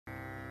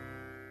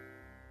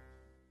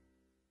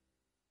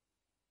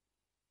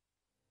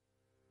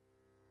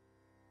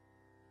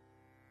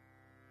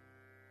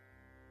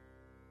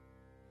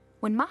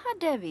When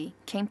Mahadevi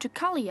came to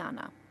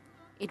Kalyana,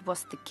 it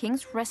was the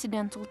king's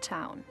residential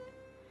town.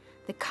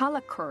 The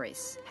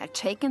Kalakuris had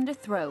taken the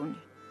throne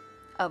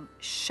of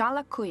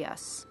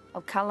Shalakuyas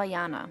of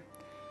Kalyana,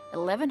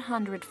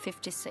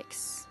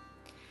 1156.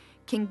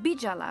 King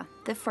Bijala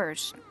I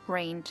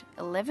reigned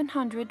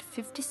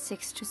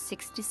 1156 to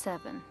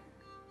 67.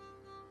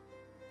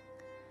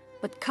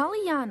 But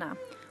Kalyana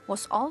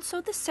was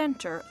also the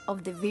center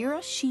of the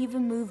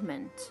Virasaiva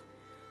movement,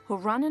 who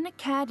run an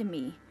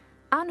academy,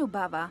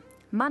 Anubhava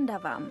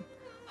Mandavam,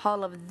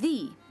 Hall of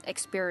the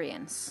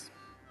Experience.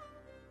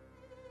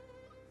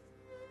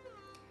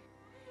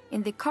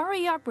 In the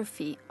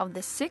choreography of the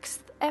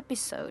 6th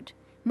episode,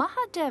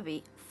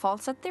 Mahadevi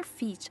falls at their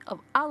feet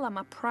of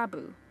Allama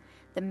Prabhu,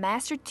 the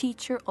master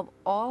teacher of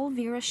all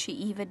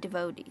Virasaiva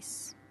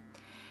devotees.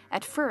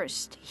 At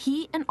first,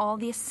 he and all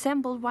the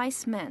assembled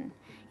wise men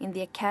in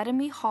the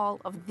Academy Hall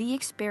of the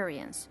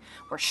Experience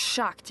were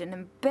shocked and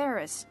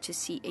embarrassed to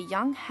see a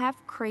young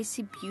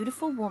half-crazy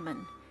beautiful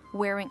woman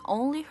wearing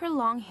only her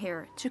long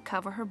hair to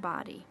cover her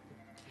body.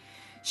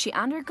 She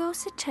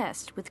undergoes a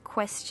test with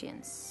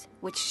questions,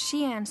 which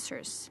she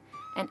answers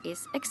and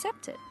is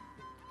accepted.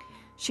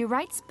 She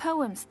writes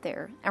poems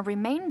there and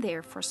remained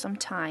there for some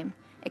time,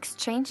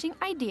 exchanging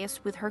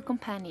ideas with her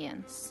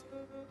companions.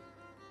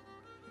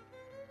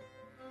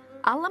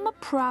 Allama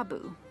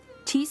Prabhu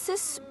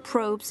teases,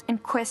 probes,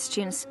 and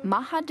questions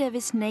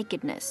Mahadevi's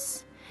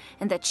nakedness,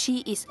 and that she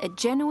is a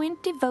genuine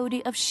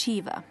devotee of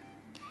Shiva.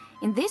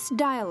 In this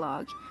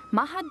dialogue,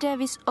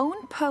 Mahadevi's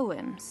own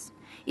poems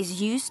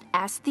is used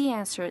as the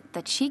answer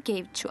that she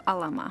gave to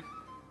Allama.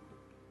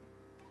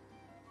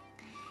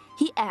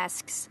 He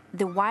asks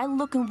the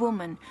wild-looking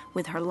woman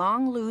with her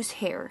long loose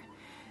hair,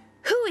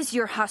 "Who is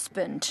your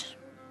husband?"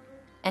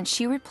 And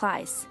she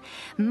replies,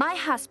 "My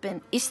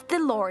husband is the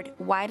Lord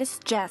white as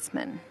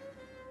jasmine."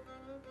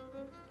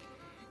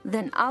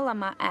 Then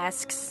Allama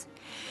asks,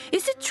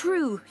 "Is it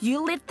true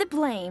you lit the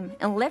blame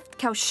and left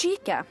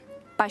Kaushika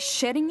by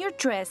shedding your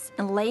dress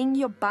and laying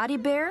your body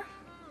bare?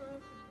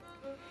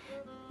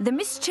 The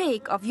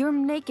mistake of your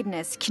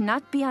nakedness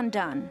cannot be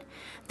undone.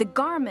 The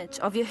garment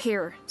of your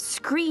hair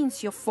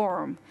screens your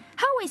form.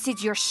 How is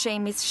it your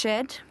shame is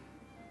shed?"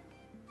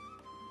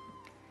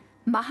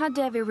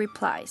 Mahadevi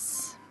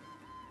replies,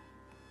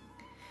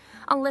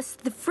 "Unless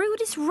the fruit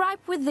is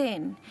ripe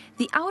within,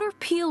 the outer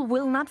peel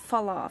will not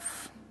fall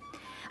off.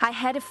 I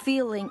had a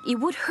feeling it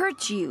would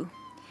hurt you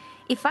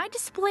if I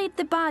displayed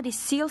the body's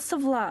seals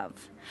of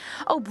love.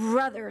 Oh,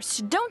 brothers,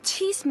 don't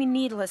tease me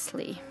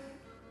needlessly.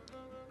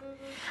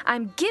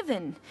 I'm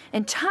given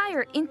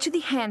entire into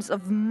the hands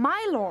of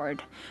my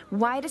Lord,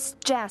 white as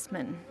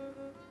jasmine.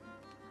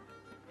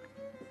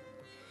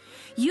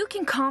 You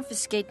can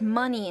confiscate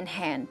money in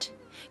hand.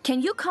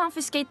 Can you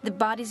confiscate the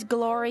body's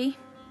glory?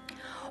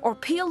 Or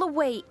peel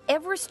away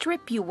every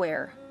strip you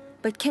wear?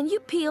 But can you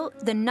peel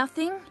the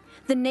nothing,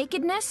 the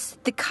nakedness,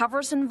 the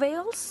covers and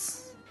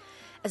veils?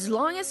 As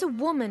long as a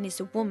woman is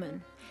a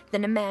woman,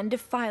 then a man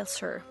defiles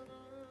her.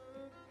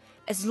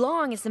 As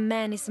long as a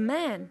man is a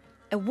man,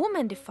 a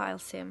woman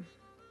defiles him.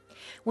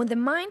 When the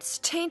mind's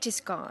taint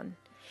is gone,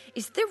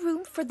 is there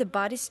room for the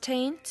body's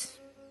taint?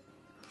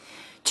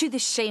 To the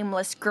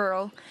shameless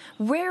girl,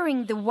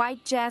 wearing the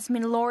white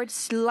jasmine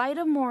Lord's light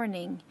of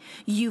morning,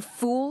 you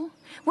fool,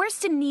 where's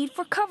the need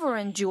for cover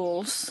and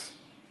jewels?"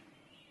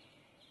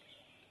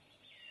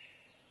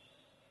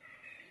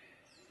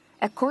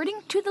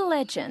 According to the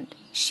legend,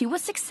 she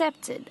was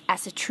accepted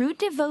as a true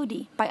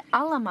devotee by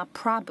Allama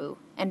Prabhu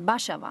and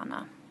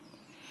Bashavana.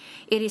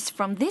 It is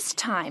from this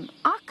time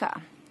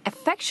Akka,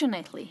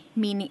 affectionately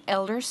meaning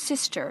elder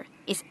sister,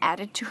 is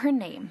added to her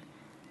name,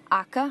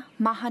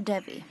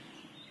 Akkamahadevi.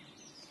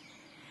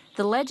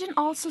 The legend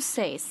also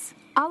says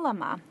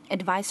Allama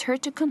advised her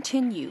to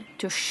continue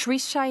to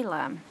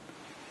Virasaiva,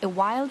 a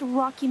wild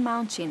rocky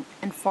mountain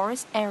and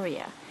forest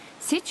area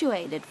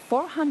situated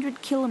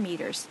 400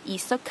 kilometers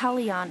east of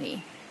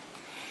Kalyani.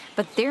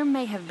 But there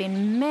may have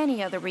been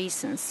many other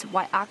reasons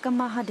why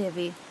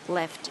Akkamahadevi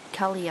left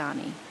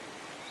Kalyani.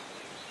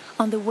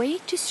 On the way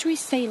to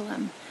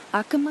Virasaiva,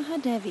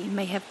 Akkamahadevi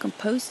may have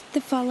composed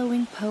the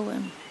following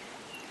poem.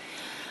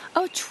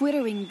 "Oh,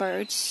 twittering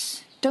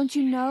birds, don't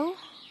you know?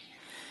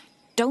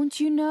 Don't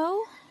you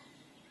know?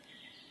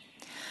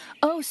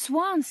 Oh,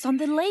 swans on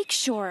the lake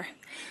shore,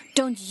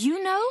 don't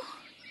you know?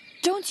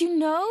 Don't you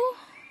know?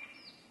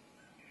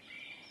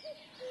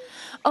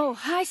 Oh,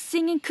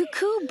 high-singing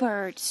cuckoo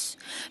birds,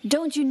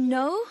 don't you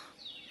know?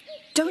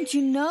 Don't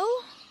you know?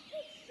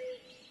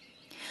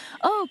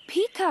 Oh,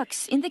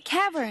 peacocks in the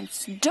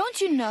caverns, don't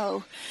you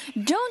know?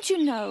 Don't you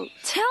know?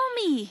 Tell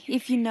me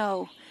if you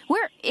know.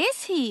 Where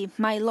is he,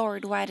 my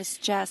Lord white as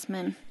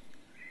jasmine?"